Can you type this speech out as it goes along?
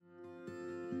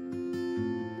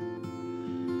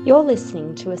You're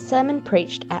listening to a sermon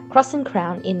preached at Cross and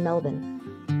Crown in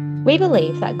Melbourne. We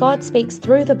believe that God speaks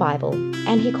through the Bible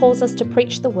and He calls us to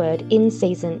preach the word in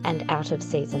season and out of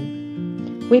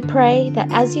season. We pray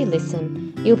that as you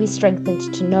listen, you'll be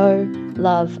strengthened to know,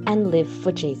 love, and live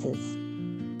for Jesus.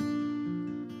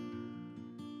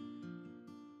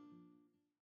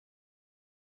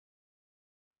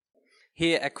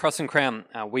 Here at Cross and Crown,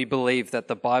 we believe that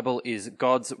the Bible is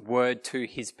God's word to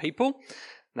His people.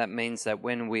 That means that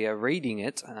when we are reading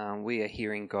it, we are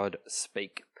hearing God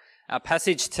speak. Our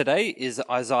passage today is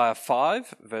Isaiah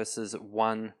 5, verses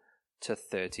 1 to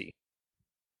 30.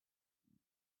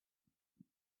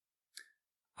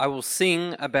 I will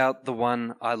sing about the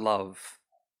one I love,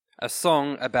 a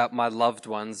song about my loved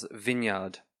one's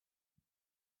vineyard.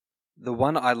 The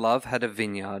one I love had a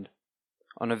vineyard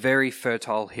on a very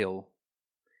fertile hill.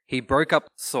 He broke up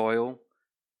the soil,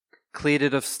 cleared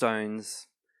it of stones,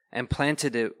 and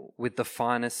planted it with the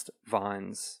finest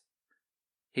vines.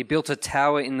 He built a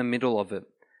tower in the middle of it,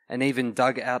 and even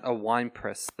dug out a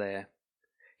winepress there.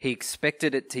 He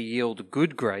expected it to yield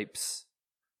good grapes,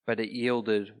 but it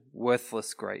yielded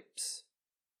worthless grapes.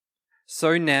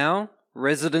 So now,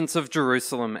 residents of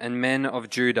Jerusalem and men of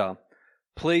Judah,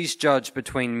 please judge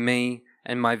between me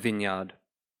and my vineyard.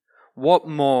 What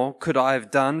more could I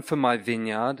have done for my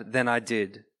vineyard than I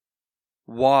did?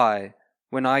 Why,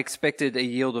 when I expected a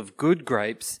yield of good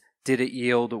grapes, did it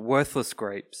yield worthless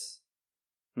grapes?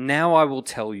 Now I will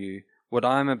tell you what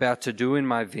I am about to do in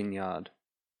my vineyard.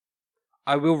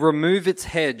 I will remove its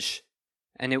hedge,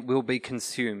 and it will be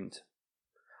consumed.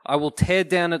 I will tear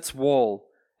down its wall,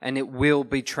 and it will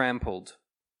be trampled.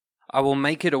 I will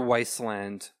make it a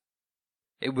wasteland.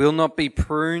 It will not be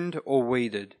pruned or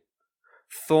weeded.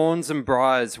 Thorns and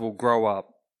briars will grow up.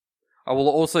 I will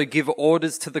also give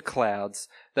orders to the clouds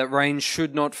that rain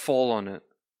should not fall on it.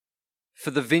 For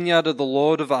the vineyard of the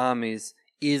Lord of armies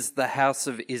is the house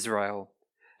of Israel,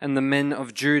 and the men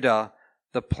of Judah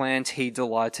the plant He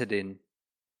delighted in.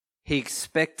 He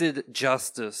expected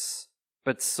justice,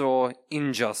 but saw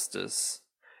injustice.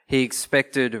 He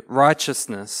expected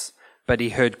righteousness, but He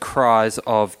heard cries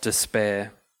of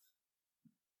despair.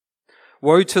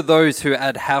 Woe to those who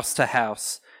add house to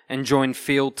house and join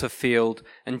field to field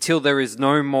until there is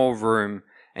no more room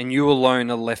and you alone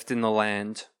are left in the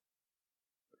land.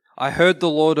 I heard the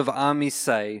Lord of armies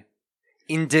say,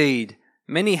 indeed,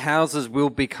 many houses will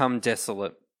become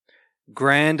desolate,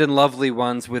 grand and lovely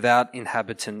ones without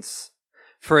inhabitants.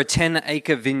 For a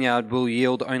 10-acre vineyard will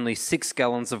yield only 6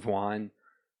 gallons of wine,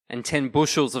 and 10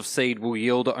 bushels of seed will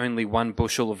yield only 1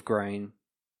 bushel of grain.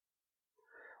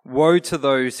 Woe to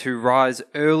those who rise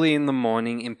early in the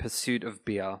morning in pursuit of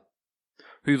beer,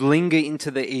 who linger into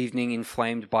the evening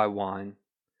inflamed by wine.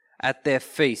 At their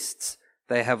feasts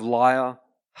they have lyre,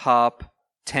 harp,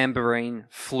 tambourine,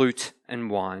 flute, and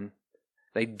wine.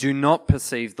 They do not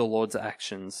perceive the Lord's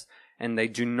actions, and they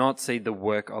do not see the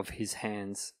work of His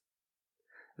hands.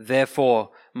 Therefore,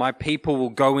 my people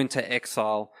will go into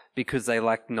exile because they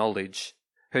lack knowledge.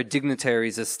 Her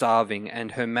dignitaries are starving,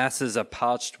 and her masses are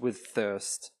parched with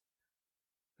thirst.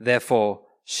 Therefore,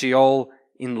 Sheol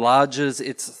enlarges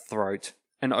its throat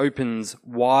and opens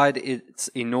wide its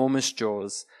enormous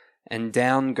jaws, and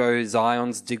down go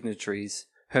Zion's dignitaries,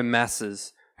 her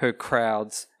masses, her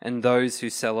crowds, and those who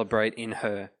celebrate in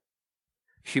her.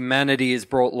 Humanity is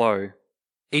brought low,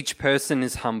 each person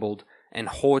is humbled, and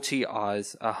haughty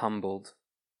eyes are humbled.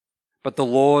 But the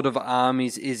Lord of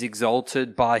armies is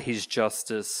exalted by His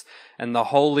justice, and the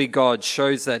holy God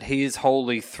shows that He is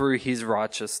holy through His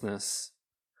righteousness.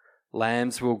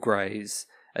 Lambs will graze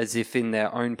as if in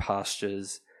their own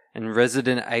pastures, and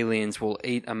resident aliens will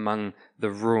eat among the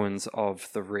ruins of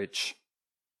the rich.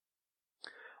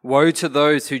 Woe to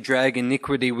those who drag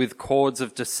iniquity with cords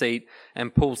of deceit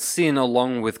and pull sin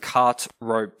along with cart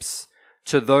ropes,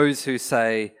 to those who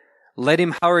say, let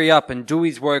him hurry up and do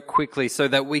his work quickly so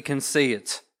that we can see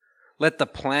it. Let the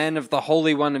plan of the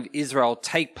Holy One of Israel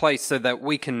take place so that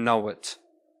we can know it.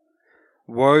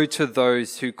 Woe to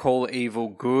those who call evil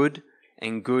good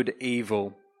and good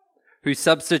evil, who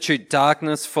substitute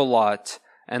darkness for light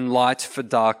and light for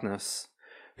darkness,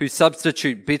 who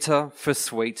substitute bitter for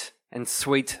sweet and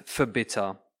sweet for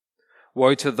bitter.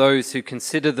 Woe to those who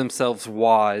consider themselves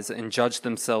wise and judge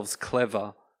themselves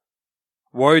clever.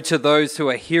 Woe to those who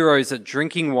are heroes at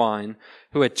drinking wine,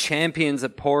 who are champions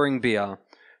at pouring beer,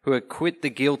 who acquit the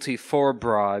guilty for a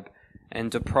bribe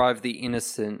and deprive the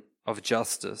innocent of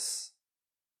justice.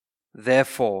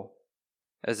 Therefore,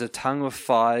 as a tongue of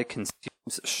fire consumes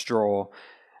straw,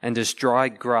 and as dry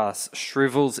grass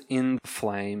shrivels in the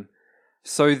flame,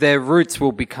 so their roots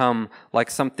will become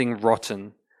like something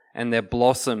rotten, and their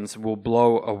blossoms will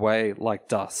blow away like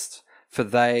dust, for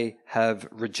they have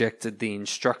rejected the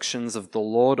instructions of the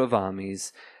Lord of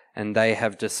armies, and they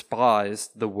have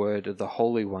despised the word of the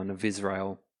Holy One of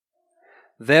Israel.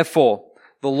 Therefore,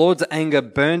 the Lord's anger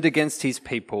burned against his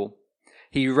people.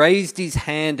 He raised his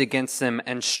hand against them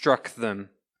and struck them.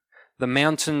 The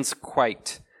mountains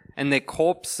quaked, and their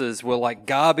corpses were like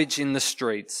garbage in the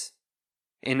streets.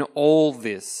 In all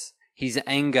this, his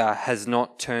anger has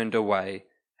not turned away,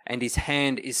 and his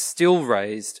hand is still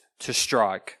raised to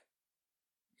strike.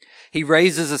 He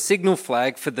raises a signal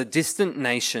flag for the distant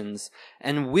nations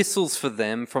and whistles for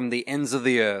them from the ends of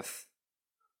the earth.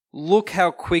 Look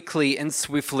how quickly and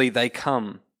swiftly they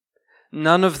come.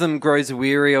 None of them grows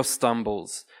weary or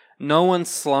stumbles. No one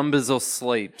slumbers or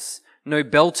sleeps. No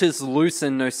belt is loose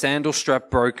and no sandal strap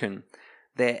broken.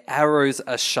 Their arrows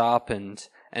are sharpened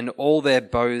and all their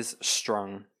bows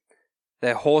strung.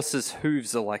 Their horses'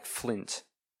 hooves are like flint.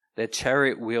 Their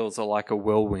chariot wheels are like a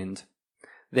whirlwind.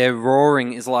 Their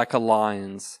roaring is like a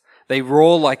lion's. They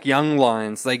roar like young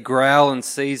lions. They growl and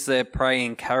seize their prey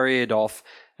and carry it off,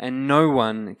 and no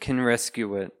one can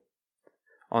rescue it.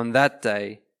 On that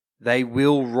day, they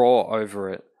will roar over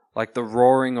it like the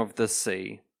roaring of the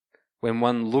sea. When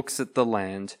one looks at the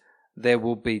land, there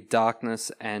will be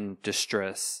darkness and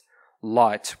distress.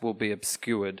 Light will be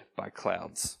obscured by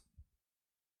clouds.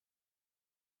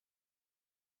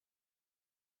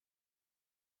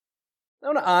 I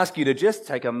want to ask you to just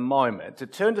take a moment to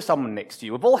turn to someone next to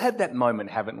you. We've all had that moment,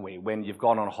 haven't we, when you've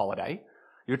gone on holiday,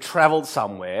 you've travelled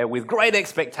somewhere with great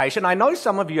expectation. I know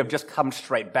some of you have just come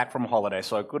straight back from holiday,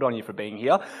 so good on you for being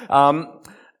here.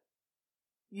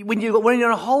 When you're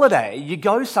on a holiday, you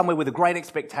go somewhere with a great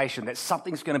expectation that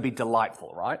something's going to be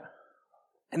delightful, right?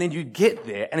 And then you get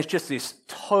there, and it's just this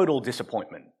total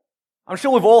disappointment. I'm sure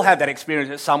we've all had that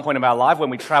experience at some point in our life. When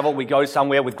we travel, we go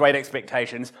somewhere with great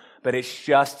expectations, but it's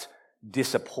just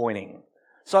disappointing.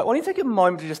 So I want you to take a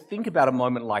moment to just think about a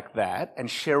moment like that and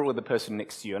share it with the person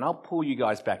next to you, and I'll pull you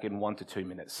guys back in 1 to 2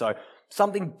 minutes. So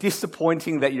something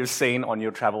disappointing that you've seen on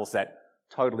your travels that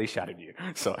totally shattered you.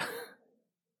 So,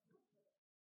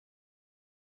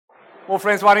 well,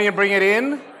 friends, why don't you bring it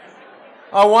in?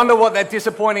 I wonder what that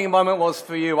disappointing moment was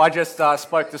for you. I just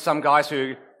spoke to some guys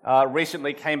who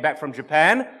recently came back from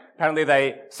Japan. Apparently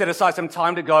they set aside some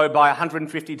time to go buy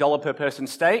 $150 per person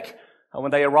steak. When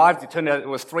they arrived, it turned out it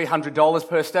was $300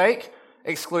 per steak,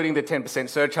 excluding the 10%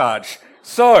 surcharge.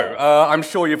 So, I'm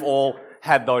sure you've all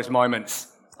had those moments.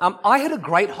 I had a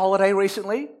great holiday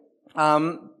recently.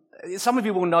 Some of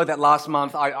you will know that last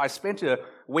month I spent a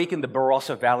week in the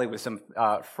Barossa Valley with some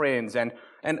friends, and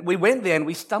we went there and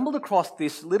we stumbled across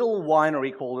this little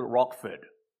winery called Rockford.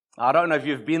 I don't know if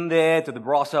you've been there to the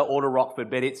Barossa or to Rockford,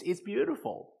 but it's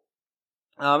beautiful.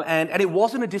 And it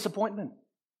wasn't a disappointment.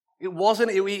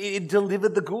 It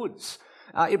delivered the goods.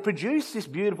 It produced this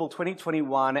beautiful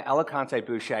 2021 Alicante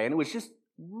Boucher, and it was just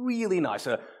really nice.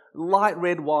 A light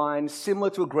red wine,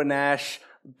 similar to a Grenache,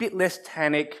 a bit less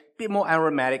tannic, a bit more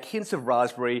aromatic, hints of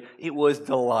raspberry. It was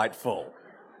delightful.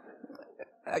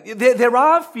 There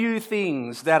are few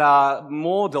things that are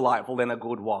more delightful than a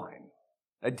good wine.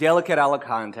 A delicate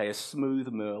Alicante, a smooth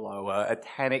Merlot, a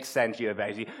tannic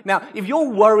Sangiovese. Now, if you're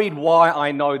worried why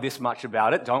I know this much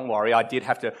about it, don't worry, I did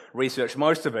have to research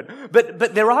most of it.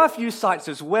 But there are a few sites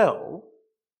as well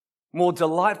more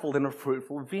delightful than a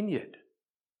fruitful vineyard.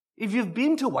 If you've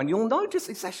been to one, you'll notice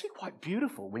it's actually quite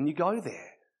beautiful when you go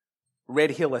there.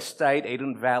 Red Hill Estate,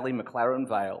 Eden Valley, McLaren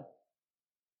Vale.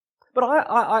 But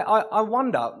I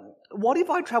wonder, what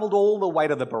if I travelled all the way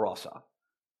to the Barossa,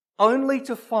 only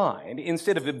to find,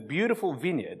 instead of a beautiful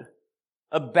vineyard,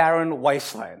 a barren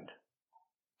wasteland?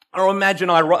 Or imagine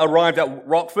I arrived at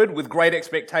Rockford with great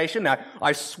expectation. Now,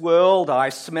 I swirled, I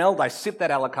smelled, I sipped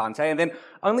that Alicante, and then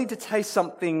only to taste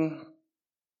something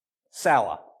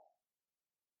sour,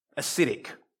 acidic,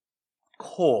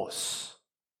 coarse.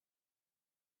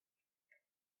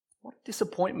 What a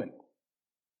disappointment.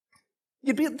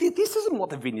 This isn't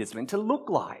what the vineyard's meant to look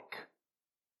like.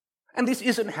 And this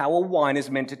isn't how a wine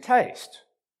is meant to taste.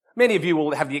 Many of you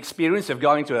will have the experience of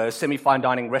going to a semi-fine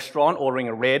dining restaurant, ordering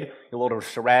a red, you'll order a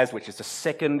Shiraz, which is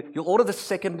you'll order the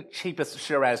second cheapest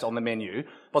Shiraz on the menu,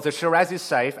 but the Shiraz is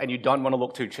safe and you don't want to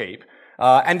look too cheap.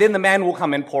 And then the man will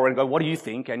come and pour and go, what do you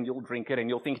think? And you'll drink it and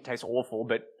you'll think it tastes awful,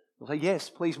 but you'll say, yes,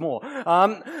 please more.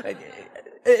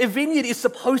 A vineyard is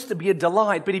supposed to be a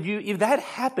delight, but if that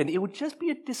happened, it would just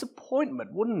be a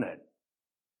disappointment, wouldn't it?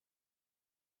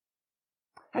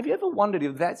 Have you ever wondered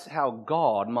if that's how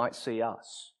God might see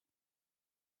us?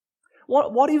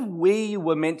 What if we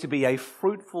were meant to be a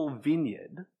fruitful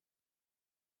vineyard,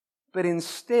 but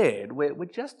instead we're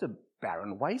just a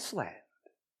barren wasteland?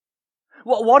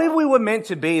 What if we were meant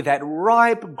to be that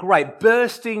ripe grape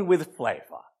bursting with flavor?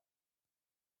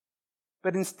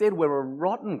 But instead we're a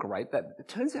rotten grape that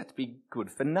turns out to be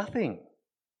good for nothing.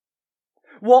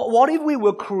 What if we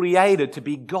were created to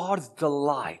be God's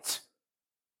delight,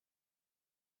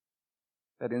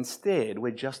 but instead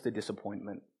we're just a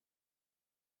disappointment?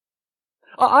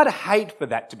 I'd hate for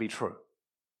that to be true.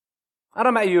 I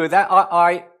don't know about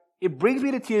you, it brings me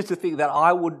to tears to think that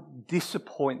I would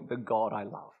disappoint the God I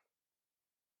love.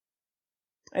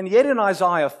 And yet in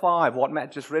Isaiah 5, what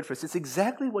Matt just read for us, it's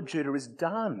exactly what Judah has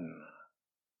done.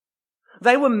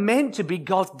 They were meant to be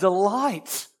God's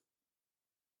delight.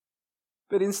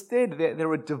 But instead,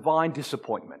 they're a divine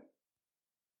disappointment.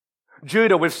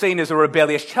 Judah, we've seen as a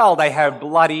rebellious child, they have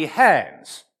bloody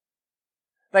hands.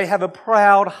 They have a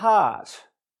proud heart.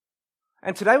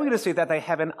 And today we're going to see that they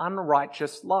have an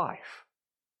unrighteous life.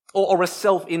 Or a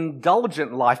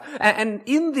self-indulgent life. And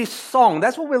in this song,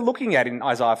 that's what we're looking at in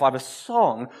Isaiah 5, a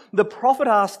song, the prophet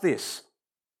asked this: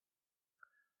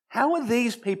 how are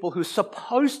these people who are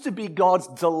supposed to be God's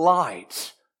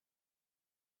delight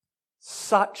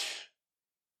such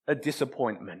a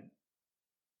disappointment?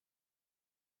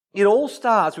 It all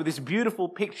starts with this beautiful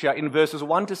picture in verses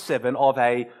 1 to 7 of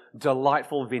a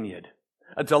delightful vineyard.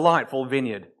 A delightful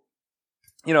vineyard.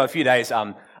 You know, a few days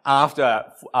after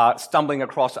stumbling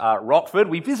across Rockford,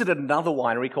 we visited another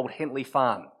winery called Hentley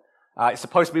Farm. It's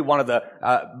supposed to be one of the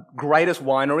greatest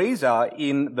wineries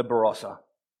in the Barossa.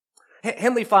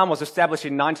 Hentley Farm was established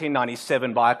in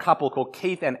 1997 by a couple called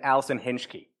Keith and Alison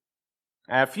Henschke.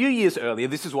 A few years earlier,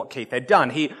 this is what Keith had done.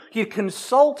 He had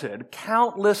consulted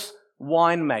countless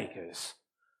winemakers.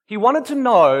 He wanted to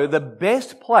know the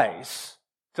best place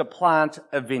to plant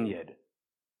a vineyard.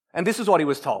 And this is what he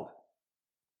was told: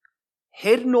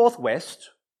 head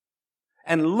northwest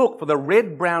and look for the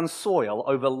red-brown soil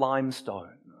over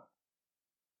limestone.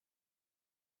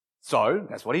 So,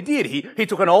 that's what he did. He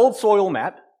took an old soil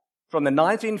map from the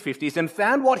 1950s and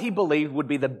found what he believed would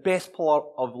be the best plot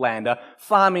of land, a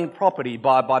farming property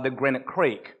by the Granite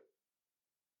Creek.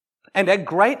 And at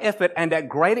great effort and at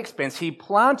great expense, he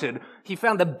found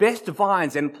the best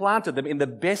vines and planted them in the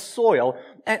best soil.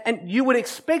 And you would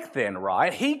expect then,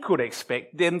 right? He could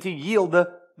expect them to yield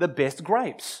the best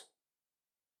grapes.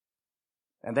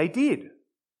 And they did.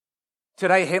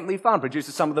 Today, Hentley Farm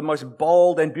produces some of the most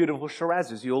bold and beautiful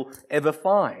Shirazes you'll ever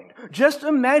find. Just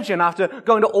imagine, after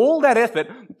going to all that effort,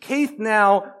 Keith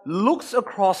now looks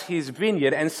across his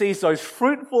vineyard and sees those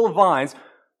fruitful vines,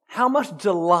 how much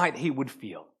delight he would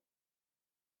feel.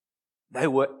 They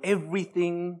were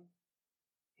everything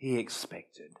he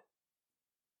expected.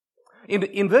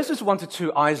 In verses 1 to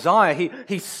 2, Isaiah,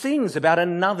 he sings about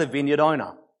another vineyard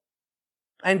owner.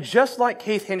 And just like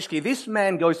Keith Henschke, this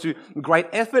man goes to great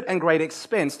effort and great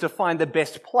expense to find the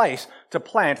best place to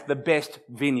plant the best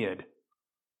vineyard.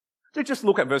 So just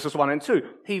look at verses 1 and 2.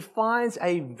 He finds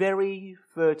a very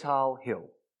fertile hill.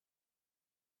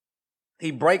 He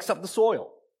breaks up the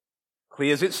soil,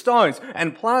 clears its stones,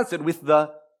 and plants it with the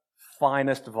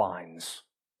finest vines.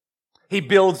 He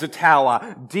builds a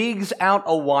tower, digs out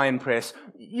a winepress.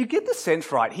 You get the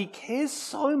sense, right? He cares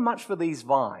so much for these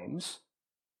vines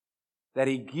that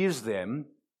he gives them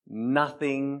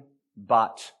nothing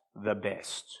but the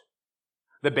best.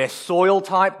 The best soil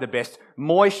type, the best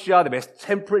moisture, the best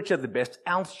temperature, the best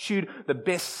altitude, the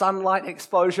best sunlight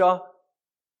exposure.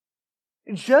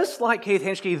 Just like Keith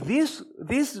Henschke,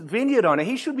 this vineyard owner,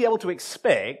 he should be able to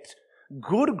expect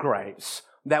good grapes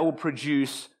that will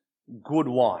produce good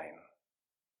wine.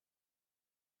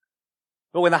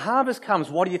 But when the harvest comes,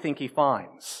 what do you think he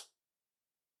finds?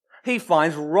 He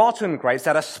finds rotten grapes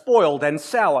that are spoiled and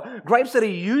sour, grapes that are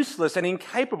useless and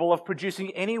incapable of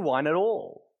producing any wine at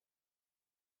all.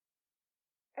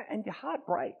 And your heart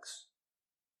breaks.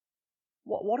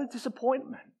 What a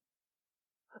disappointment.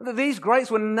 These grapes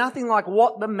were nothing like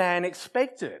what the man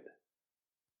expected.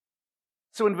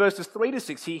 So in verses 3 to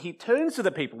 6, he turns to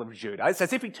the people of Judah. It's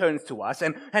as if he turns to us,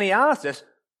 and he asks us,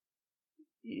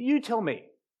 you tell me,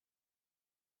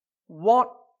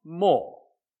 what more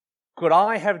could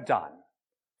I have done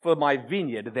for my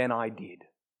vineyard than I did?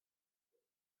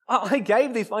 I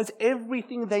gave these vines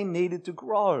everything they needed to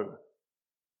grow.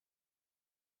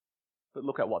 But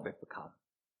look at what they've become.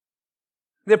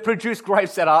 They've produced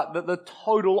grapes that are the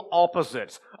total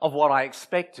opposite of what I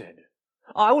expected.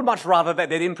 I would much rather that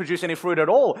they didn't produce any fruit at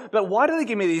all. But why do they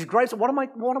give me these grapes? What am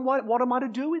I to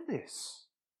do with this?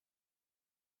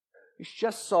 It's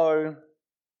just so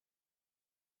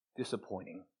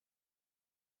disappointing.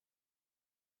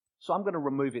 So I'm going to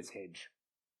remove its hedge.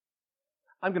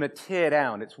 I'm going to tear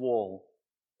down its wall.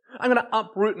 I'm going to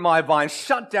uproot my vines,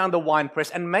 shut down the winepress,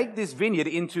 and make this vineyard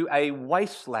into a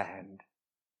wasteland.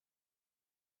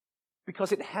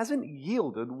 Because it hasn't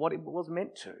yielded what it was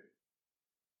meant to.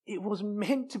 It was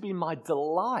meant to be my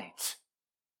delight.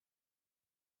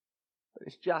 But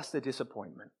it's just a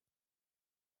disappointment.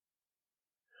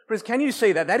 Friends, can you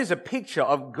see that? That is a picture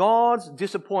of God's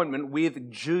disappointment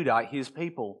with Judah, his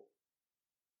people.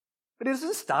 But it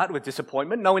doesn't start with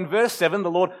disappointment. No, in verse 7,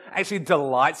 the Lord actually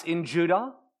delights in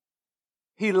Judah.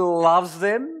 He loves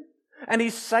them, and He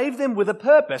saved them with a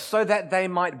purpose so that they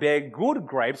might bear good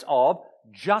grapes of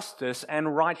justice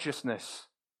and righteousness.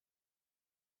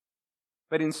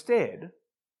 But instead,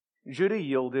 Judah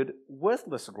yielded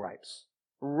worthless grapes,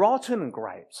 rotten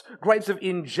grapes, grapes of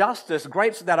injustice,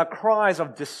 grapes that are cries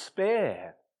of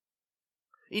despair.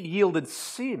 It yielded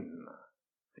sin.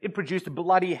 It produced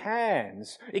bloody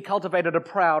hands. It cultivated a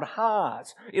proud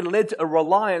heart. It led to a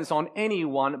reliance on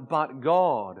anyone but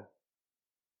God.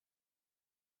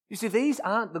 You see, these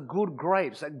aren't the good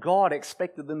grapes that God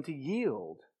expected them to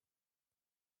yield.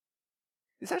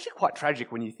 It's actually quite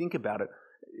tragic when you think about it.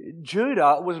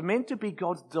 Judah was meant to be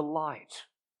God's delight.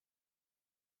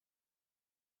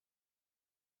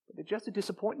 But they're just a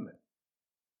disappointment.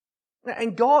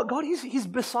 And God he's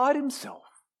beside Himself.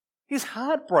 He's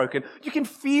heartbroken. You can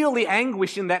feel the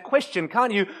anguish in that question,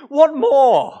 can't you? What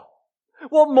more?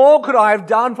 What more could I have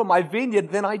done for my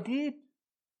vineyard than I did?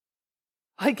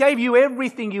 I gave you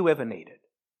everything you ever needed.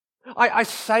 I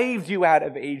saved you out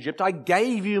of Egypt. I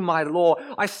gave you my law.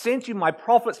 I sent you my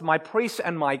prophets, my priests,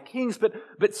 and my kings.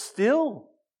 But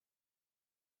still,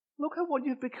 look at what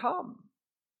you've become.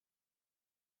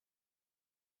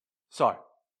 So,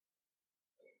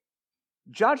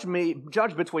 judge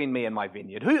between me and my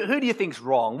vineyard. Who do you think's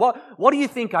wrong? What do you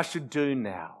think I should do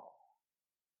now?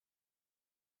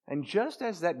 And just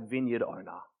as that vineyard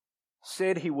owner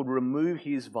said he would remove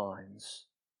his vines,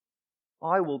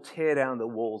 I will tear down the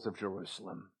walls of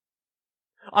Jerusalem.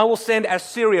 I will send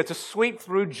Assyria to sweep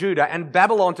through Judah and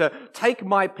Babylon to take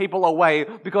my people away,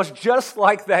 because just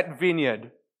like that vineyard,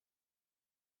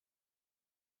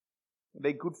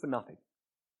 they're good for nothing.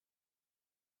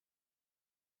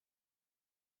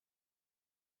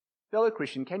 Fellow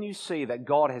Christian, can you see that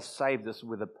God has saved us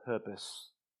with a purpose?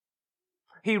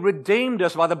 He redeemed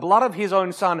us by the blood of His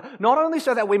own Son, not only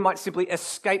so that we might simply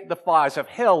escape the fires of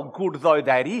hell, good though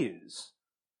that is.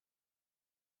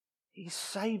 He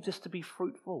saved us to be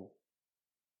fruitful.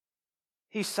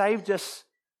 He saved us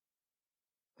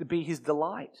to be His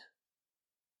delight.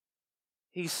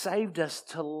 He saved us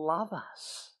to love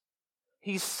us.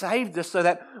 He saved us so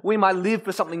that we might live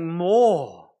for something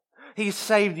more. He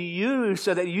saved you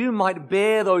so that you might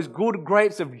bear those good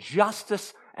grapes of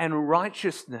justice and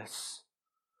righteousness.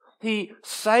 He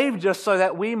saved us so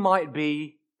that we might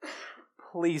be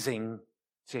pleasing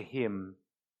to Him.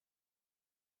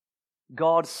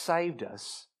 God saved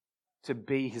us to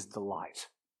be His delight.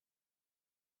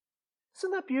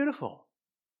 Isn't that beautiful?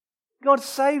 God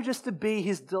saved us to be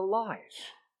His delight.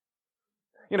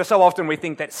 You know, so often we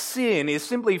think that sin is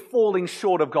simply falling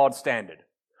short of God's standard.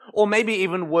 Or maybe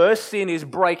even worse, sin is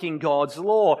breaking God's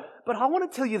law. But I want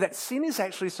to tell you that sin is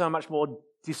actually so much more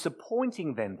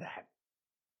disappointing than that.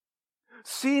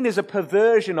 Sin is a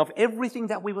perversion of everything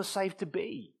that we were saved to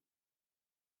be.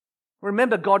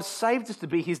 Remember, God saved us to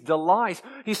be His delight.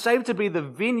 He saved to be the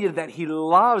vineyard that He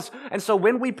loves. And so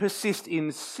when we persist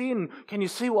in sin, can you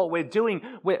see what we're doing?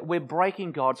 We're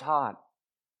breaking God's heart.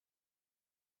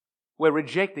 We're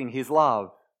rejecting His love.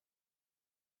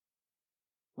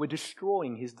 We're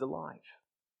destroying His delight.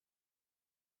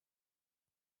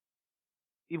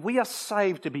 If we are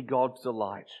saved to be God's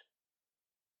delight,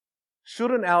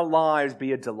 shouldn't our lives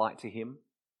be a delight to Him?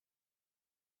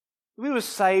 If we were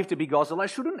saved to be God's delight,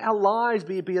 shouldn't our lives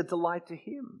be a delight to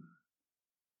Him?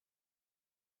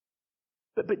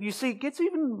 But you see, it gets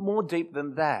even more deep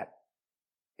than that.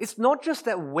 It's not just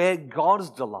that we're God's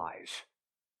delight.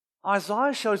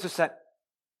 Isaiah shows us that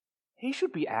He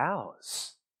should be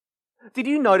ours. Did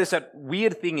you notice that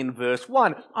weird thing in verse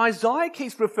 1? Isaiah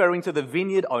keeps referring to the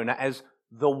vineyard owner as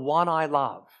the one I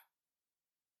love.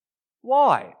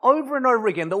 Why? Over and over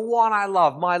again, the one I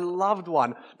love, my loved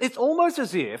one. It's almost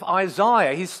as if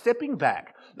Isaiah, he's stepping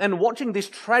back and watching this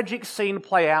tragic scene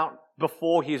play out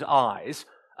before his eyes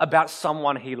about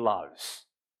someone he loves.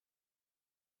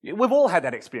 We've all had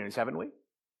that experience, haven't we?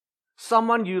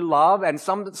 Someone you love and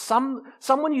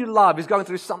someone you love is going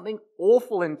through something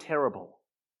awful and terrible.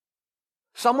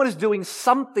 Someone is doing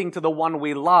something to the one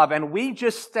we love, and we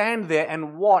just stand there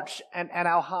and watch, and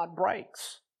our heart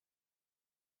breaks.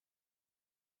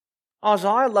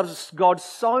 Isaiah loves God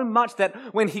so much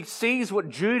that when he sees what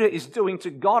Judah is doing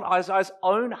to God, Isaiah's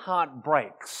own heart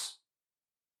breaks.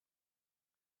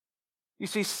 You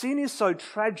see, sin is so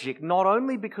tragic not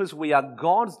only because we are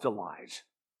God's delight.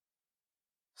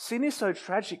 Sin is so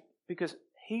tragic because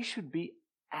he should be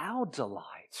our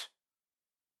delight.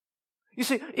 You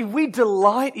see, if we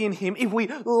delight in him, if we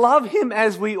love him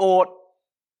as we ought,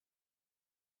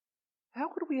 how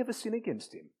could we ever sin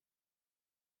against him?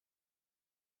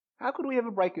 How could we ever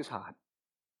break his heart?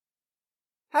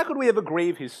 How could we ever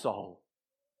grieve his soul?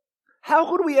 How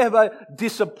could we ever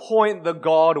disappoint the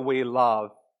God we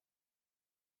love?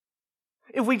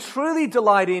 If we truly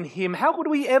delight in him, how could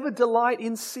we ever delight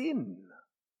in sin?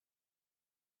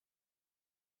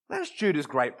 That's Judah's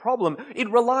great problem.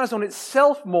 It relies on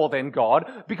itself more than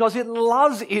God because it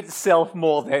loves itself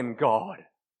more than God.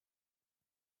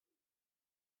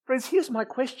 Friends, here's my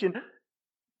question.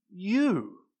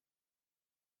 You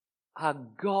are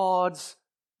God's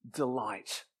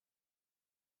delight.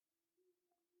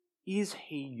 Is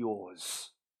he yours?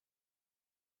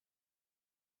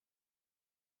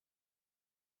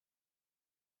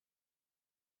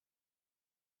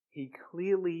 He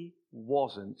clearly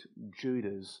wasn't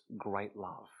Judah's great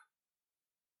love.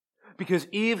 Because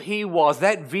if he was,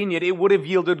 that vineyard, it would have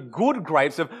yielded good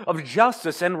grapes of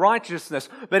justice and righteousness.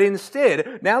 But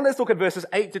instead, now let's look at verses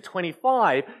 8 to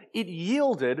 25, it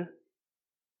yielded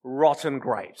rotten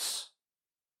grapes.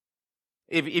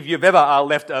 If you've ever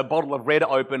left a bottle of red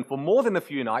open for more than a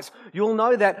few nights, you'll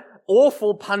know that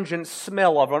awful pungent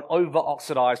smell of an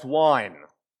over-oxidized wine.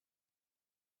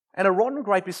 And a rotten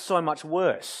grape is so much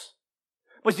worse,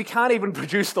 because you can't even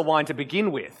produce the wine to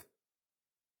begin with.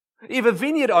 If a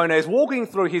vineyard owner is walking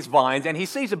through his vines and he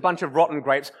sees a bunch of rotten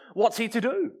grapes, what's he to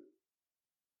do?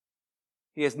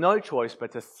 He has no choice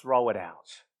but to throw it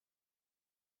out.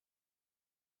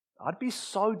 I'd be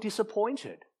so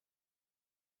disappointed.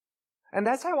 And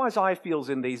that's how Isaiah feels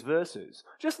in these verses.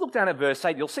 Just look down at verse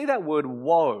 8. You'll see that word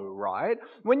woe, right?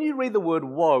 When you read the word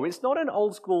woe, it's not an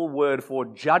old school word for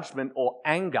judgment or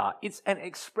anger. It's an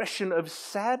expression of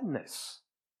sadness.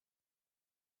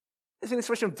 It's an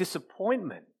expression of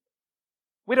disappointment.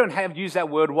 We don't use that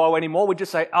word woe anymore. We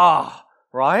just say,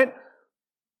 right?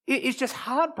 It's just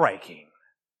heartbreaking.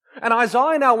 And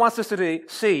Isaiah now wants us to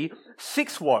see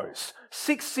 6 woes,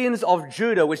 6 sins of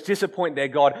Judah which disappoint their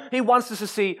God. He wants us to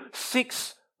see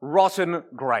 6 rotten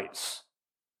grapes.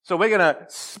 So we're going to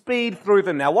speed through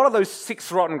them now. What are those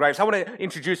 6 rotten grapes? I want to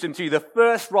introduce them to you. The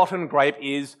first rotten grape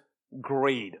is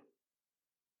greed.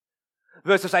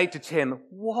 Verses 8 to 10,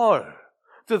 woe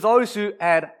to those who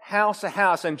add house to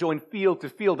house and join field to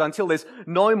field until there's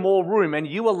no more room and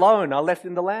you alone are left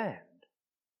in the land.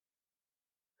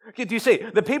 Do you see,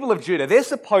 the people of Judah, they're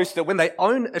supposed to, when they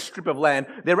own a strip of land,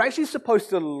 they're actually supposed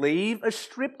to leave a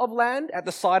strip of land at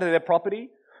the side of their property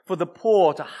for the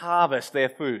poor to harvest their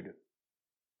food.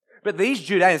 But these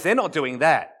Judeans, they're not doing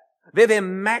that. They're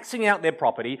maxing out their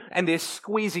property and they're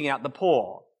squeezing out the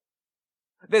poor.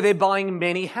 They're buying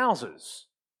many houses.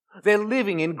 They're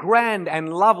living in grand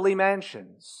and lovely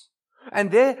mansions.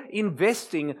 And they're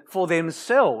investing for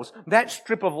themselves that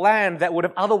strip of land that would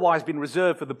have otherwise been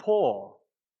reserved for the poor.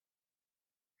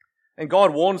 And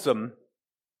God warns them,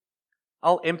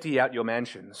 I'll empty out your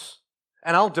mansions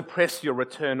and I'll depress your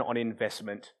return on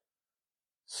investment.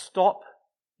 Stop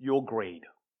your greed.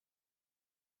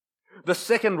 The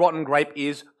second rotten grape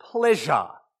is pleasure.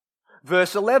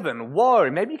 Verse 11, woe,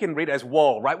 maybe you can read it as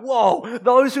woe, right? Woe,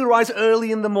 those who rise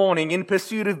early in the morning in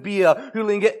pursuit of beer, who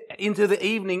linger into the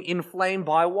evening inflamed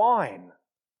by wine.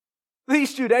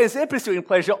 These Judeans, they're pursuing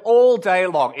pleasure all day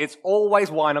long. It's always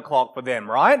wine o'clock for them,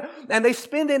 right? And they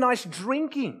spend their nights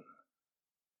drinking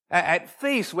at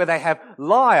feasts where they have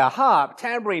lyre, harp,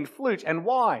 tambourine, flute, and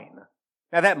wine.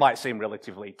 Now that might seem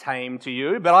relatively tame to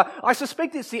you, but I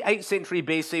suspect it's the 8th century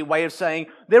BC way of saying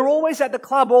they're always at the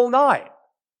club all night.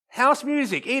 House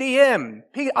music, EDM.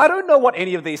 I don't know what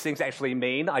any of these things actually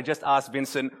mean. I just asked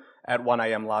Vincent at 1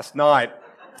 a.m. last night.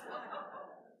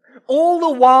 All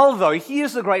the while, though,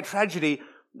 here's the great tragedy.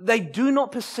 They do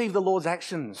not perceive the Lord's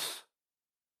actions.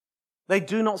 They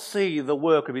do not see the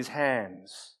work of his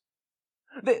hands.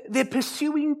 They're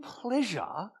pursuing pleasure,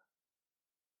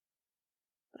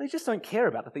 but they just don't care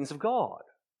about the things of God.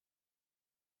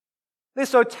 They're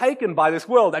so taken by this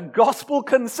world that gospel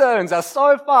concerns are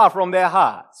so far from their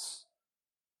hearts.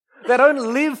 They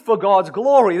don't live for God's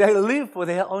glory. They live for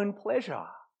their own pleasure.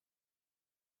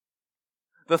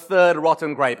 The third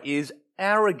rotten grape is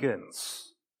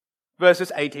arrogance.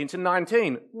 Verses 18 to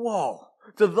 19. Woe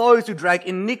to those who drag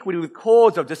iniquity with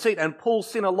cords of deceit and pull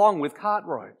sin along with cart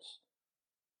ropes.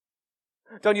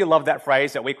 Don't you love that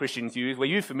phrase that we Christians use? We're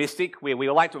euphemistic. We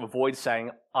like to avoid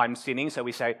saying, I'm sinning, so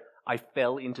we say, I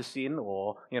fell into sin,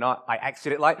 or, I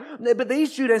accidentally. But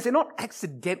these Judeans, they're not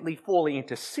accidentally falling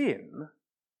into sin.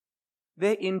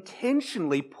 They're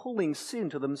intentionally pulling sin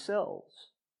to themselves.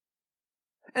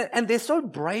 And they're so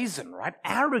brazen, right?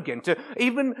 Arrogant to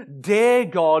even dare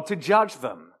God to judge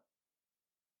them.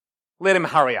 Let him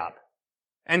hurry up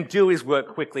and do his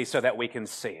work quickly so that we can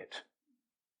see it.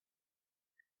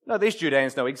 No, these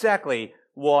Judeans know exactly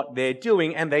what they're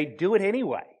doing, and they do it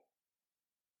anyway.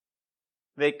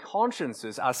 Their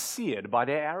consciences are seared by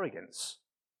their arrogance.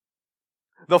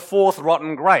 The fourth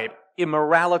rotten grape,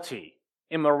 immorality.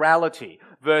 Immorality.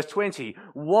 Verse 20,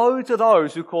 woe to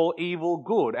those who call evil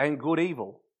good and good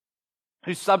evil,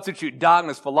 who substitute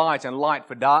darkness for light and light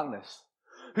for darkness,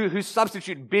 who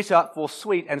substitute bitter for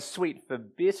sweet and sweet for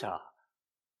bitter.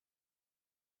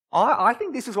 I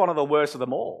think this is one of the worst of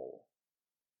them all.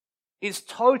 It's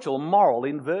total moral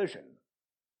inversion.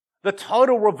 The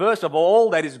total reverse of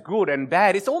all that is good and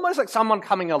bad. It's almost like someone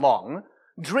coming along,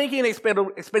 drinking an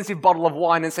expensive bottle of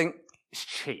wine and saying, it's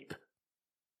cheap.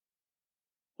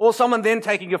 Or someone then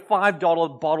taking a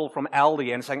 $5 bottle from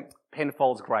Aldi and saying,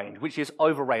 Penfolds Grange, which is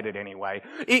overrated anyway.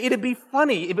 It'd be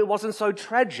funny if it wasn't so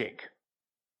tragic.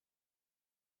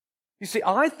 You see,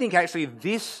 I think actually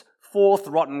this fourth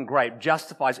rotten grape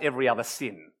justifies every other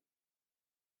sin.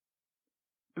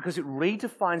 Because it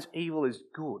redefines evil as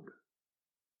good,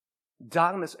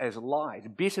 darkness as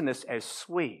light, bitterness as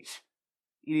sweet.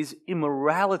 It is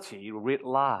immorality writ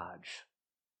large.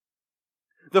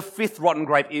 The fifth rotten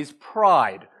grape is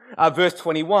pride. Verse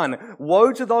 21,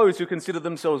 woe to those who consider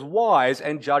themselves wise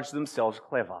and judge themselves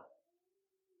clever.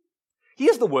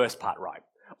 Here's the worst part, right?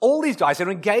 All these guys are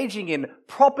engaging in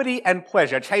property and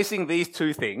pleasure, chasing these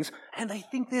two things, and they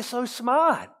think they're so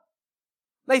smart.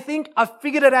 They think, I've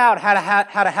figured it out how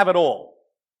to have it all.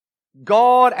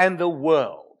 God and the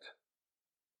world.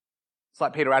 It's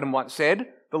like Peter Adam once said,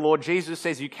 the Lord Jesus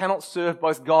says you cannot serve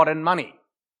both God and money.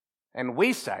 And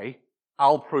we say,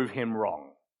 I'll prove him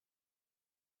wrong.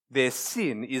 Their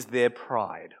sin is their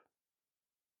pride.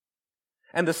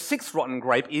 And the sixth rotten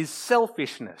grape is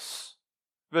selfishness.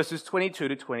 Verses 22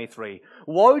 to 23.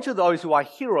 Woe to those who are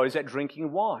heroes at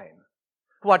drinking wine,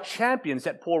 who are champions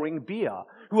at pouring beer,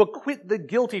 who acquit the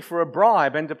guilty for a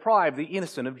bribe and deprive the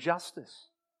innocent of justice.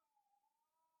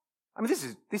 I mean,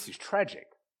 this is tragic.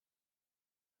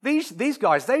 These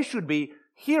guys, they should be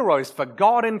heroes for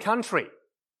God and country.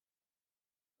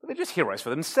 But they're just heroes for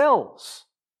themselves.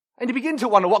 And you begin to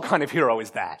wonder, what kind of hero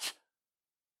is that?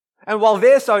 And while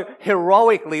they're so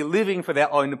heroically living for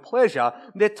their own pleasure,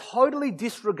 they're totally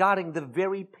disregarding the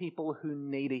very people who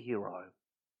need a hero.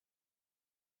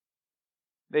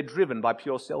 They're driven by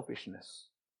pure selfishness.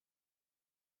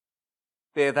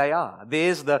 There they are.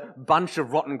 There's the bunch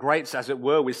of rotten grapes, as it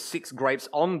were, with 6 grapes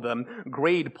on them.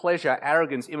 Greed, pleasure,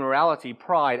 arrogance, immorality,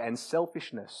 pride, and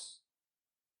selfishness.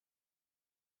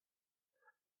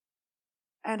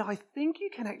 And I think you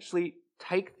can actually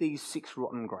take these 6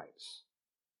 rotten grapes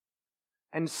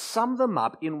and sum them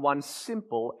up in one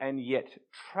simple and yet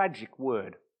tragic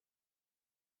word.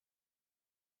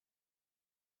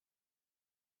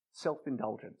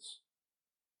 Self-indulgence.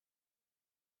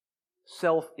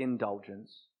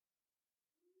 Self-indulgence.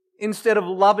 Instead of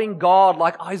loving God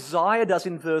like Isaiah does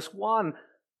in verse 1,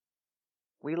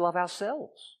 we love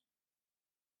ourselves.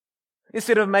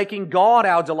 Instead of making God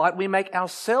our delight, we make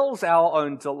ourselves our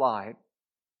own delight.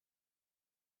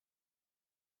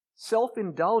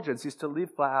 Self-indulgence is to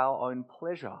live for our own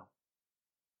pleasure.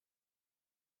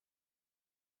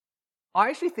 I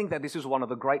actually think that this is one of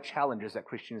the great challenges that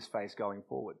Christians face going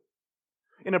forward.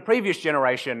 In a previous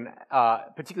generation,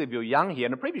 particularly if you're young here,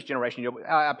 in a previous generation,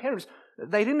 our parents,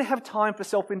 they didn't have time for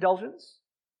self-indulgence.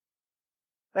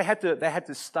 They had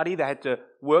to study, they had to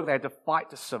work, they had to fight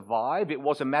to survive. It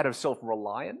was a matter of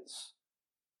self-reliance.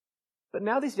 But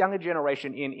now this younger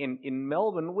generation in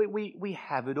Melbourne, we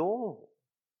have it all.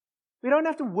 We don't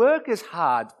have to work as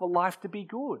hard for life to be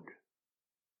good.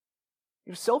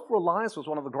 If self-reliance was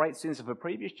one of the great sins of a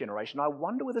previous generation, I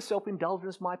wonder whether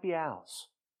self-indulgence might be ours.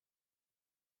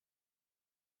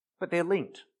 But they're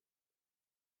linked.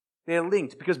 They're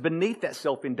linked because beneath that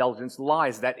self-indulgence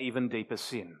lies that even deeper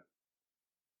sin.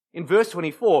 In verse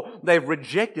 24, they've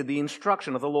rejected the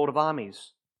instruction of the Lord of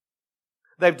armies.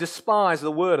 They've despised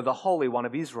the word of the Holy One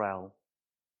of Israel.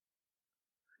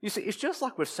 You see, it's just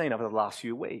like we've seen over the last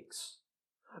few weeks.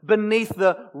 Beneath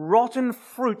the rotten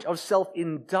fruit of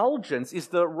self-indulgence is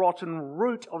the rotten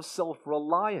root of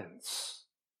self-reliance.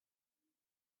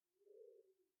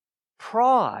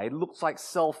 Pride looks like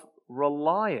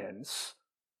self-reliance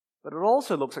But it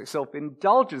also looks like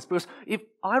self-indulgence, because if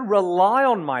I rely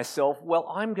on myself,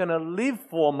 well, I'm going to live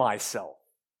for myself.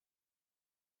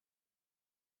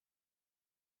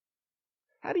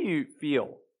 How do you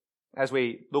feel as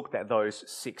we looked at those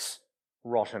 6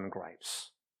 rotten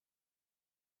grapes?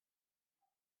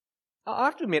 I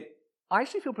have to admit, I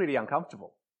actually feel pretty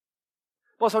uncomfortable.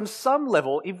 Because on some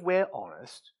level, if we're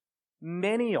honest,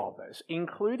 many of us,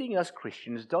 including us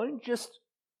Christians, don't just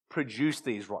produce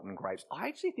these rotten grapes. I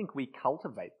actually think we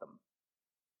cultivate them.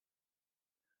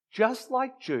 Just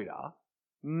like Judah,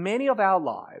 many of our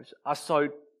lives are so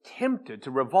tempted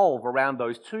to revolve around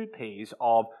those 2 P's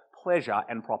of pleasure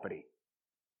and property.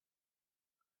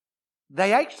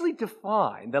 They actually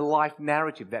define the life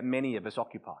narrative that many of us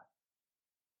occupy.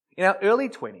 In our early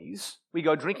 20s, we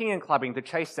go drinking and clubbing to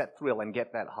chase that thrill and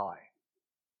get that high.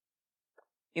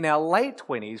 In our late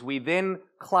 20s, we then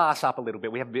class up a little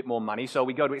bit. We have a bit more money, so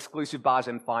we go to exclusive bars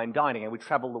and fine dining, and we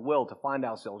travel the world to find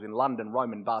ourselves in London,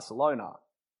 Rome, and Barcelona.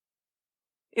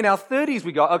 In our 30s,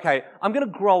 we go, okay, I'm going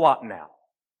to grow up now.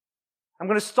 I'm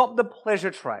going to stop the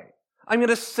pleasure train. I'm going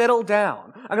to settle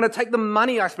down. I'm going to take the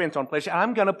money I spent on pleasure and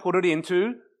I'm going to put it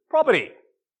into property.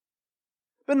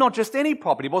 But not just any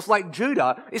property. Because like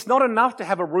Judah, it's not enough to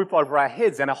have a roof over our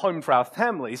heads and a home for our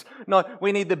families. No,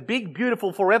 we need the big,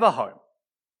 beautiful forever home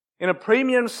in a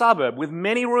premium suburb with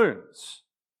many rooms.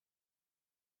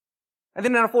 And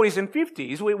then in our 40s and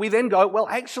 50s, we then go, well,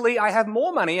 actually, I have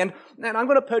more money and I'm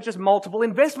going to purchase multiple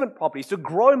investment properties to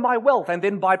grow my wealth and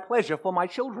then buy pleasure for my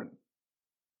children.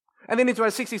 And then into our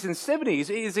 60s and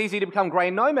 70s, it is easy to become grey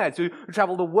nomads who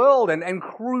travel the world and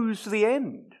cruise to the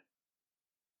end.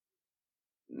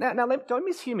 Now, don't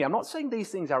mishear me. I'm not saying these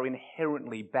things are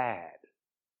inherently bad.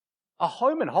 A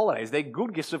home and holidays, they're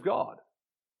good gifts of God.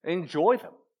 Enjoy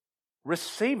them.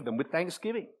 Receive them with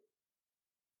thanksgiving.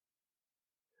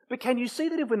 But can you see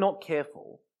that if we're not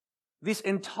careful, this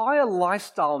entire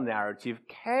lifestyle narrative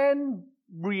can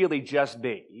really just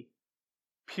be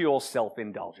pure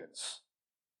self-indulgence?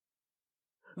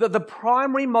 That the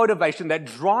primary motivation that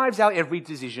drives our every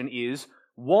decision is,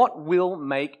 what will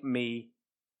make me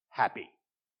happy?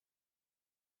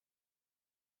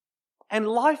 And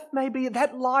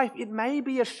it may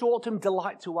be a short-term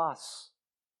delight to us,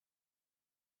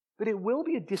 but it will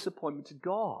be a disappointment to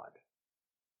God.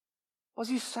 Because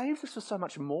He saved us for so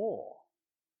much more.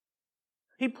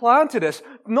 He planted us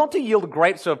not to yield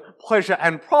grapes of pleasure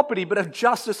and property, but of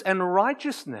justice and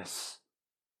righteousness.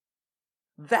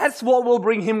 That's what will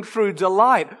bring Him true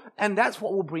delight, and that's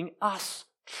what will bring us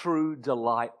true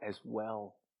delight as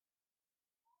well.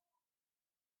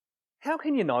 How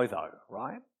can you know though,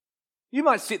 right? You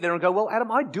might sit there and go, well,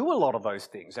 Adam, I do a lot of those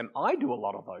things, and I do a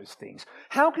lot of those things.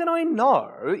 How can I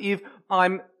know if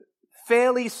I'm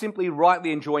fairly simply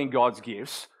rightly enjoying God's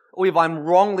gifts, or if I'm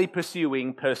wrongly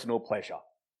pursuing personal pleasure?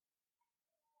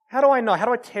 How do I know? How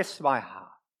do I test my heart?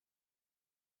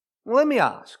 Well, let me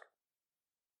ask.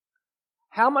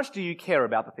 How much do you care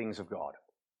about the things of God?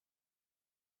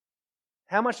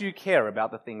 How much do you care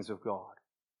about the things of God?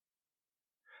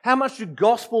 How much do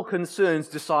gospel concerns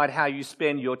decide how you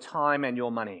spend your time and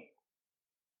your money?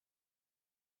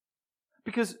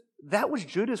 Because that was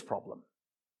Judah's problem.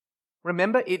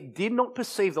 Remember, it did not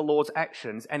perceive the Lord's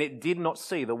actions and it did not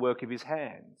see the work of His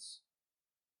hands.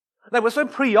 They were so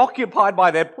preoccupied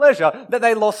by their pleasure that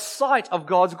they lost sight of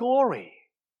God's glory.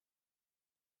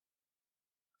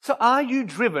 So are you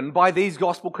driven by these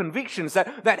gospel convictions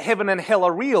that heaven and hell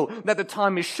are real, that the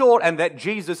time is short and that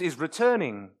Jesus is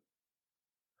returning?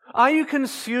 Are you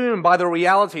consumed by the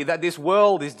reality that this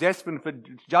world is destined for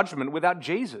judgment without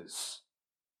Jesus?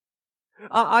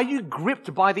 Are you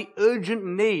gripped by the urgent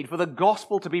need for the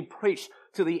gospel to be preached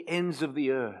to the ends of the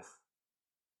earth?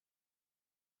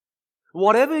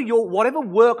 Whatever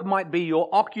work might be your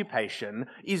occupation,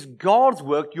 is God's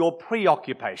work your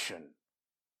preoccupation?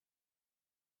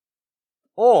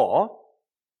 Or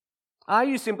are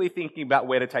you simply thinking about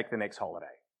where to take the next holiday?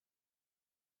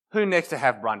 Who next to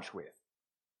have brunch with?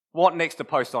 What next to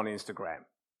post on Instagram?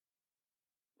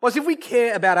 Because if we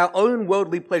care about our own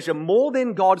worldly pleasure more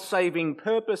than God's saving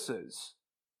purposes,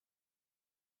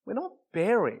 we're not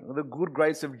bearing the good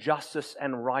grades of justice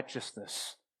and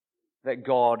righteousness that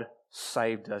God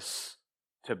saved us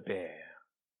to bear.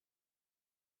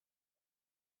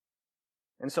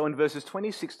 And so in verses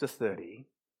 26 to 30,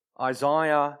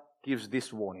 Isaiah gives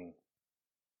this warning.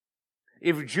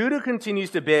 If Judah continues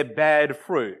to bear bad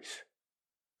fruit,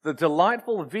 the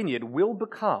delightful vineyard will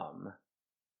become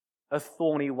a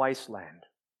thorny wasteland.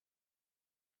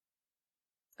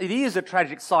 It is a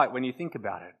tragic sight when you think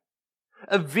about it.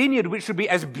 A vineyard which should be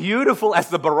as beautiful as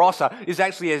the Barossa is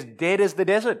actually as dead as the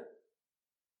desert.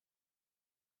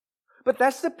 But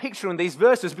that's the picture in these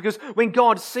verses, because when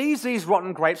God sees these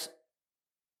rotten grapes,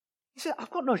 he said, I've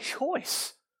got no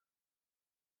choice.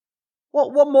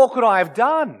 What more could I have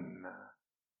done?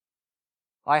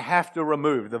 I have to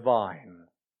remove the vine.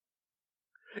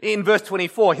 In verse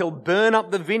 24, he'll burn up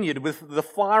the vineyard with the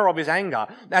fire of his anger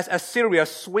as Assyria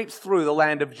sweeps through the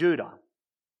land of Judah.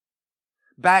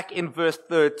 Back in verse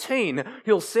 13,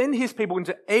 he'll send his people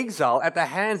into exile at the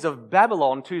hands of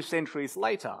Babylon 2 centuries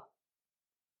later.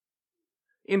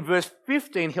 In verse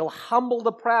 15, he'll humble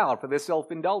the proud for their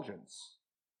self-indulgence.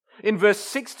 In verse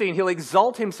 16, he'll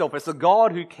exalt himself as the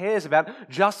God who cares about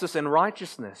justice and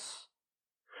righteousness.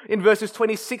 In verses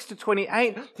 26 to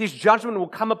 28, his judgment will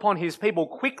come upon his people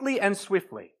quickly and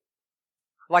swiftly,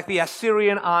 like the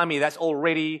Assyrian army that's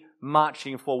already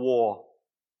marching for war.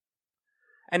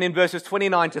 And in verses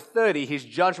 29 to 30, his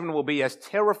judgment will be as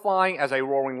terrifying as a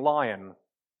roaring lion,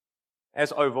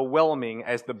 as overwhelming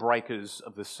as the breakers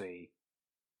of the sea.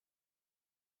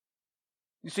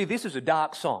 You see, this is a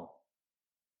dark song.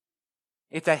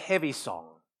 It's a heavy song.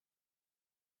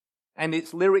 And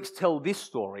its lyrics tell this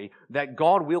story, that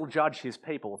God will judge his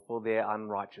people for their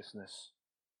unrighteousness.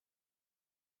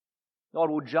 God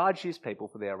will judge his people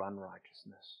for their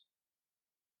unrighteousness.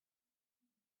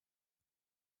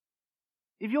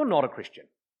 If you're not a Christian,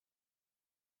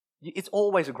 it's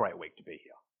always a great week to be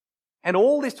here. And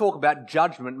all this talk about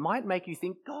judgment might make you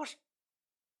think, gosh,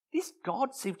 this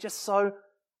God seems just so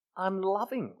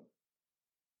unloving.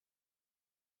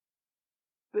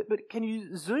 But can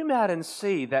you zoom out and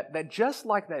see that just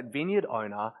like that vineyard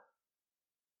owner,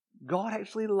 God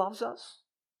actually loves us?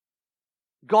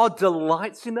 God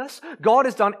delights in us. God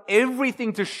has done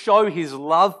everything to show his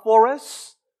love for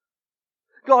us.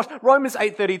 Gosh, Romans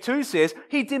 8:32 says,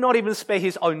 he did not even spare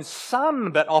his own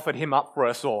son, but offered him up for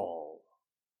us all.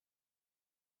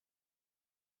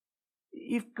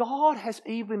 If God has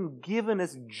even given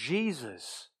us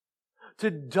Jesus to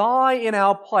die in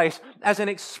our place as an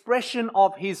expression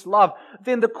of his love,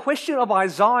 then the question of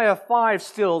Isaiah 5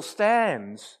 still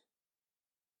stands.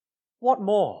 What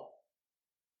more?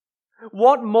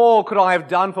 What more could I have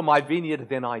done for my vineyard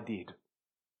than I did?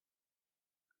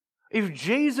 If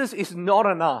Jesus is not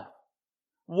enough,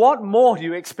 what more do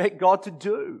you expect God to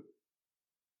do?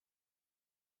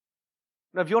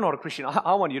 Now, if you're not a Christian,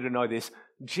 I want you to know this.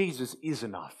 Jesus is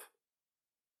enough.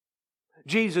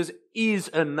 Jesus is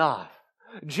enough.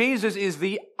 Jesus is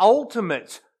the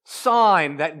ultimate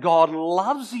sign that God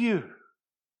loves you.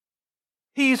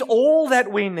 He is all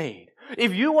that we need.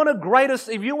 If you want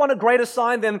a greater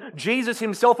sign than Jesus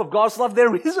himself of God's love,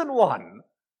 there isn't one.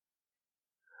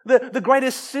 The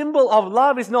greatest symbol of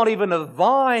love is not even a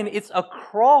vine, it's a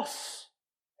cross.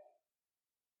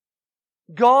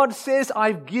 God says,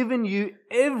 I've given you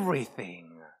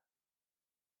everything.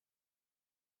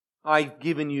 I've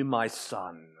given you my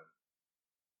son.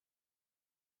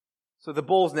 So the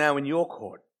ball's now in your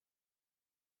court.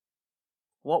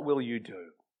 What will you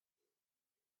do?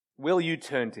 Will you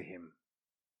turn to him?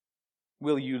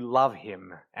 Will you love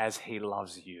him as he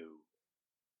loves you?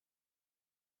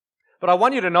 But I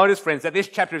want you to notice, friends, that this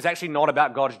chapter is actually not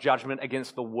about God's judgment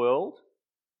against the world.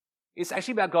 It's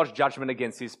actually about God's judgment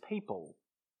against his people.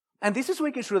 And this is where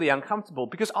it gets really uncomfortable,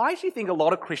 because I actually think a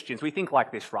lot of Christians, we think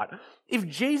like this, right? If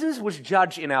Jesus was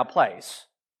judge in our place,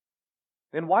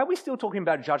 then why are we still talking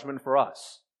about judgment for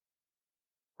us?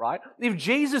 Right? If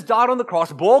Jesus died on the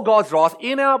cross, bore God's wrath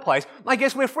in our place, I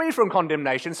guess we're free from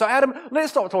condemnation. So Adam,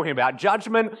 let's stop talking about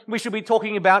judgment. We should be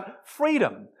talking about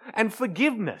freedom and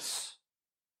forgiveness.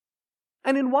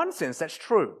 And in one sense, that's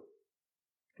true.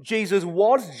 Jesus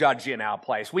was judge in our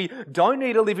place. We don't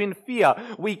need to live in fear.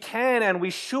 We can and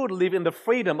we should live in the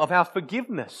freedom of our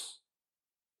forgiveness.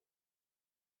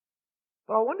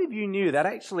 But I wonder if you knew that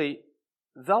actually,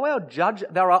 though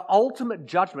our ultimate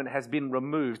judgment has been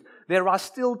removed, there are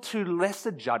still two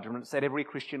lesser judgments that every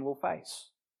Christian will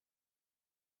face.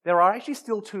 There are actually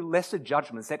still two lesser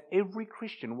judgments that every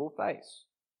Christian will face.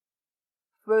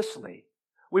 Firstly,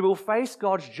 we will face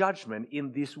God's judgment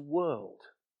in this world.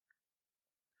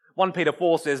 1 Peter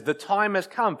 4 says, the time has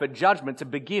come for judgment to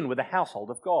begin with the household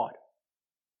of God.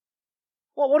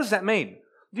 Well, what does that mean?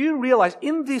 Do you realize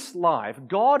in this life,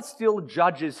 God still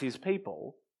judges his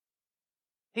people?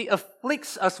 He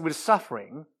afflicts us with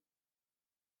suffering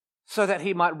so that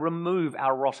he might remove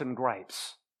our rotten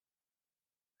grapes.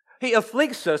 He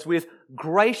afflicts us with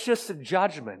gracious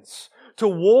judgments to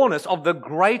warn us of the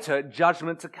greater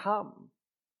judgment to come.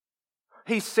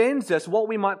 He sends us what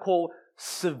we might call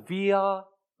severe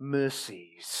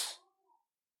mercies.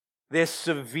 They're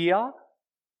severe,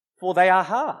 for they are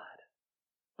hard.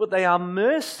 But they are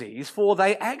mercies, for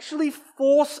they actually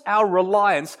force our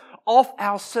reliance off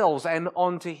ourselves and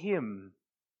onto Him.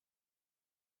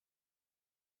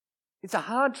 It's a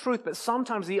hard truth, but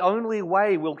sometimes the only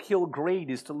way we'll kill greed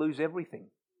is to lose everything.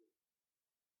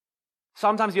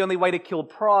 Sometimes the only way to kill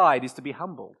pride is to be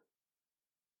humbled.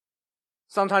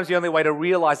 Sometimes the only way to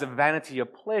realize the vanity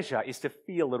of pleasure is to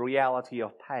feel the reality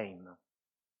of pain.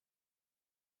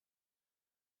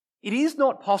 It is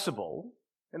not possible,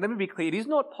 and let me be clear, it is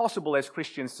not possible as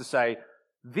Christians to say,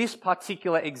 this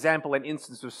particular example and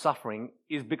instance of suffering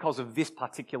is because of this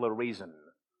particular reason.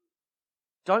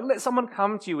 Don't let someone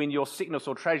come to you in your sickness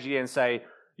or tragedy and say,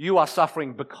 you are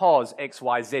suffering because X,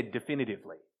 Y, Z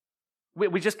definitively.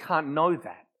 We just can't know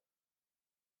that.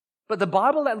 But the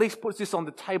Bible at least puts this on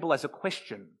the table as a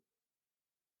question.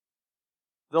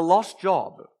 The lost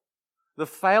job, the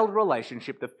failed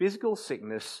relationship, the physical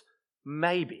sickness,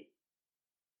 maybe.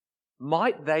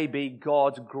 Might they be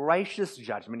God's gracious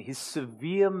judgment, His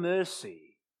severe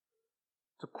mercy,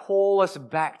 to call us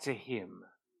back to Him,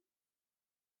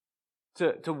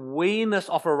 to wean us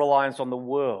off a reliance on the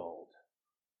world,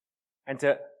 and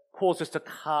to cause us to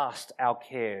cast our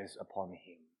cares upon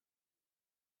Him.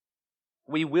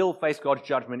 We will face God's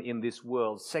judgment in this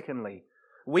world. Secondly,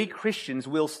 we Christians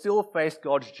will still face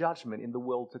God's judgment in the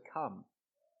world to come.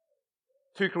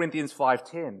 2 Corinthians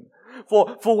 5:10.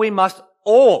 For we must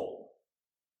all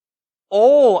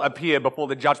appear before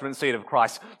the judgment seat of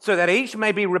Christ, so that each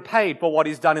may be repaid for what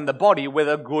is done in the body,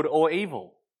 whether good or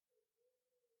evil.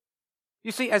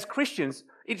 You see, as Christians,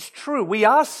 it's true, we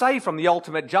are saved from the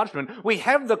ultimate judgment. We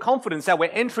have the confidence that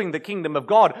we're entering the kingdom of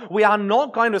God. We are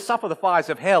not going to suffer the fires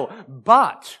of hell,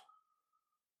 but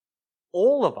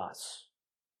all of us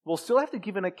will still have to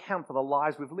give an account for the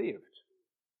lives we've lived,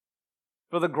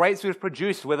 for the grapes we've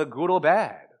produced, whether good or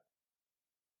bad.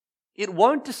 It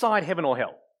won't decide heaven or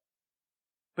hell,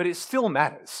 but it still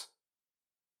matters.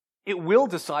 It will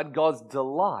decide God's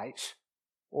delight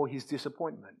or His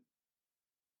disappointment.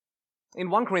 In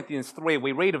 1 Corinthians 3,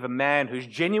 we read of a man who's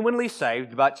genuinely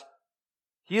saved, but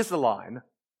here's the line,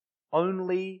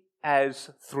 only as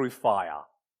through fire.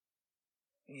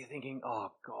 And you're thinking,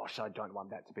 oh gosh, I don't want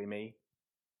that to be me.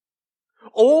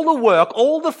 All the work,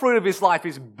 all the fruit of his life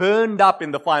is burned up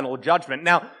in the final judgment.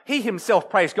 Now, he himself,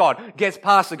 praise God, gets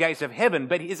past the gates of heaven,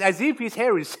 but it's as if his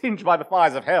hair is singed by the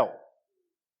fires of hell.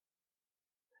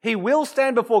 He will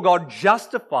stand before God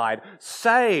justified,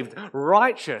 saved,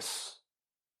 righteous,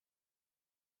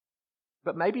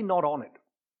 but maybe not on it.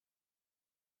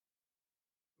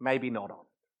 Maybe not on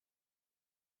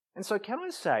it. And so can I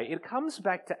say, it comes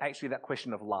back to actually that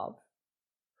question of love.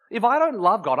 If I don't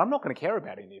love God, I'm not going to care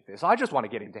about any of this. I just want to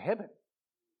get into heaven.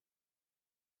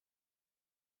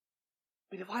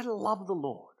 But if I love the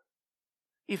Lord,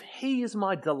 if He is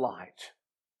my delight,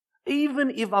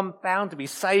 even if I'm found to be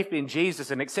safe in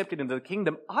Jesus and accepted into the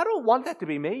kingdom, I don't want that to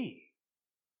be me.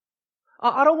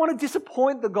 I don't want to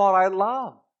disappoint the God I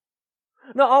love.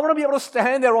 No, I want to be able to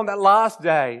stand there on that last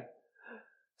day,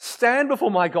 stand before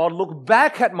my God, look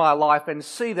back at my life and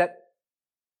see that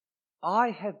I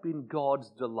have been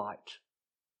God's delight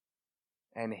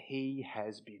and He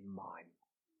has been mine.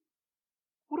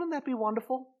 Wouldn't that be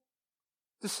wonderful?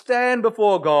 To stand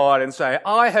before God and say,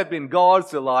 I have been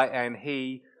God's delight and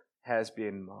He has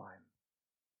been mine.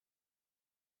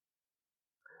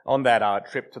 On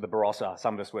that trip to the Barossa,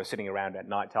 some of us were sitting around at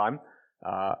night time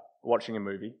watching a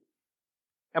movie.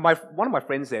 And one of my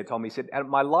friends there told me, he said,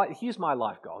 here's my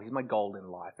life goal. Here's my goal in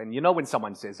life. And you know when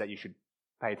someone says that, you should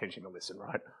pay attention to listen,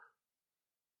 right?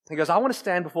 He goes, I want to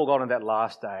stand before God on that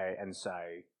last day and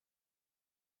say,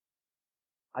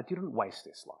 I didn't waste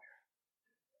this life.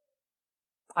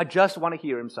 I just want to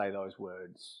hear Him say those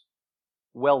words.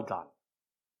 Well done,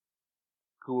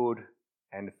 good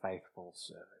and faithful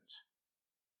servant.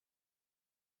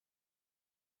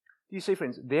 Do you see,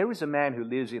 friends, there is a man who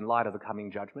lives in light of the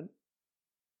coming judgment.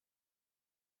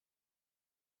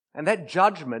 And that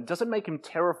judgment doesn't make him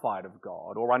terrified of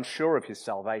God or unsure of his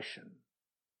salvation.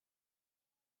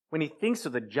 When he thinks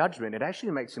of the judgment, it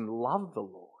actually makes him love the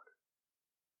Lord.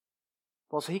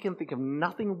 Well, so he can think of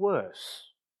nothing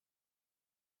worse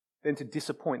than to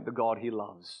disappoint the God he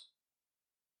loves.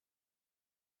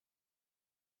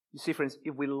 You see, friends,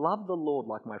 if we love the Lord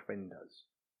like my friend does,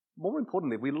 more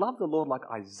importantly, if we love the Lord like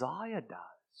Isaiah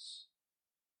does,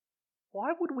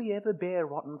 why would we ever bear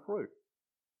rotten fruit?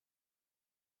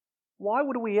 Why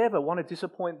would we ever want to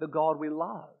disappoint the God we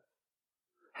love?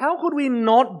 How could we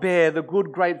not bear the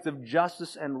good grapes of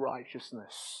justice and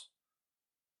righteousness?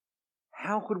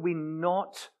 How could we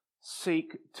not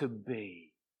seek to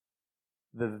be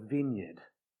the vineyard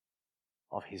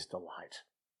of His delight?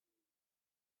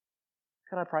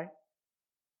 Can I pray?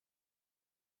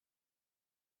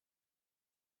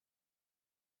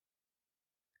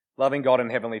 Loving God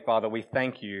and Heavenly Father, we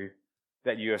thank you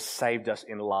that you have saved us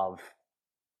in love.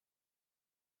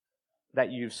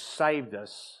 That you've saved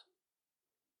us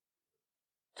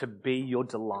to be your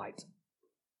delight.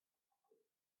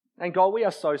 And God, we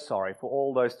are so sorry for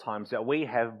all those times that we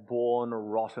have borne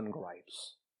rotten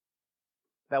grapes.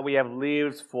 That we have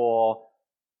lived for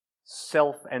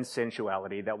self and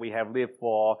sensuality. That we have lived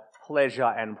for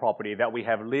pleasure and property. That we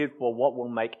have lived for what will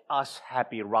make us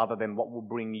happy rather than what will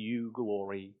bring you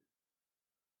glory.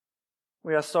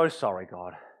 We are so sorry,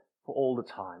 God, for all the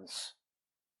times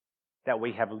that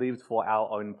we have lived for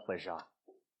our own pleasure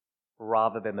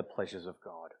rather than the pleasures of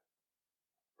God.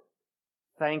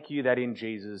 Thank you that in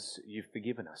Jesus you've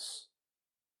forgiven us.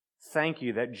 Thank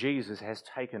you that Jesus has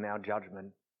taken our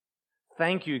judgment.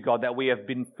 Thank you, God, that we have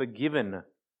been forgiven,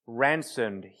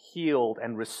 ransomed, healed,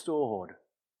 and restored.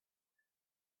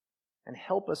 And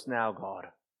help us now, God,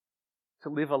 to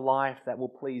live a life that will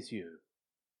please you,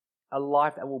 a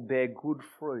life that will bear good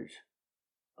fruit,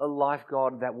 a life,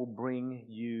 God, that will bring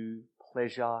you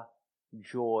pleasure,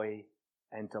 joy,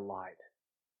 and delight.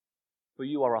 For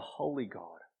you are a holy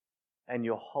God, and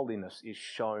your holiness is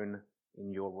shown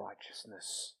in your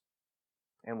righteousness.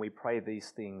 And we pray these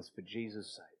things for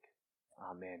Jesus' sake.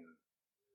 Amen.